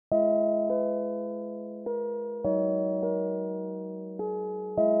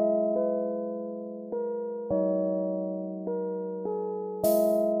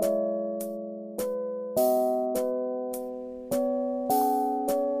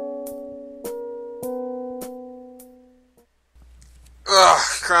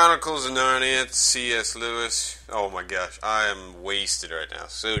Chronicles of Narnia, C.S. Lewis. Oh my gosh, I am wasted right now.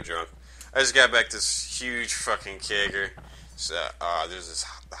 So drunk. I just got back this huge fucking kegger. So, there's this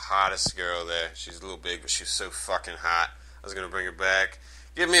the hottest girl there. She's a little big, but she's so fucking hot. I was gonna bring her back.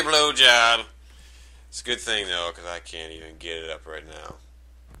 Give me a blowjob. It's a good thing though, because I can't even get it up right now.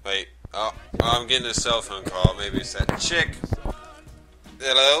 Wait, I'm getting a cell phone call. Maybe it's that chick.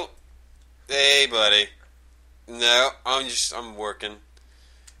 Hello? Hey, buddy. No, I'm working.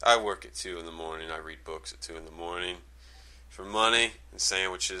 I work at 2 in the morning. I read books at 2 in the morning for money and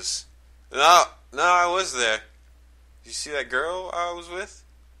sandwiches. No, I was there. Did you see that girl I was with?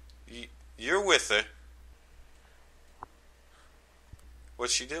 You're with her.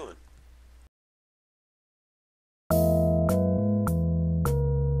 What's she doing?